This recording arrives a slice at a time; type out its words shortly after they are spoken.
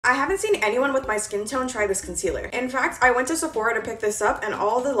I haven't seen anyone with my skin tone try this concealer. In fact, I went to Sephora to pick this up and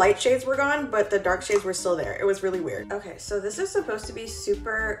all the light shades were gone, but the dark shades were still there. It was really weird. Okay, so this is supposed to be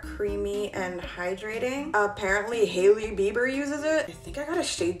super creamy and hydrating. Apparently Hailey Bieber uses it. I think I got a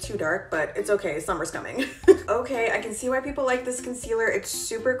shade too dark, but it's okay, summer's coming. Okay, I can see why people like this concealer. It's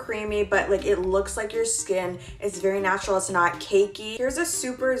super creamy, but like it looks like your skin. It's very natural, it's not cakey. Here's a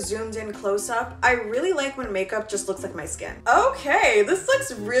super zoomed in close-up. I really like when makeup just looks like my skin. Okay, this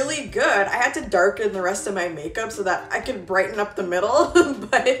looks really good. I had to darken the rest of my makeup so that I could brighten up the middle,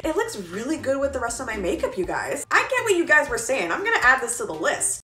 but it looks really good with the rest of my makeup, you guys. I get what you guys were saying. I'm gonna add this to the list.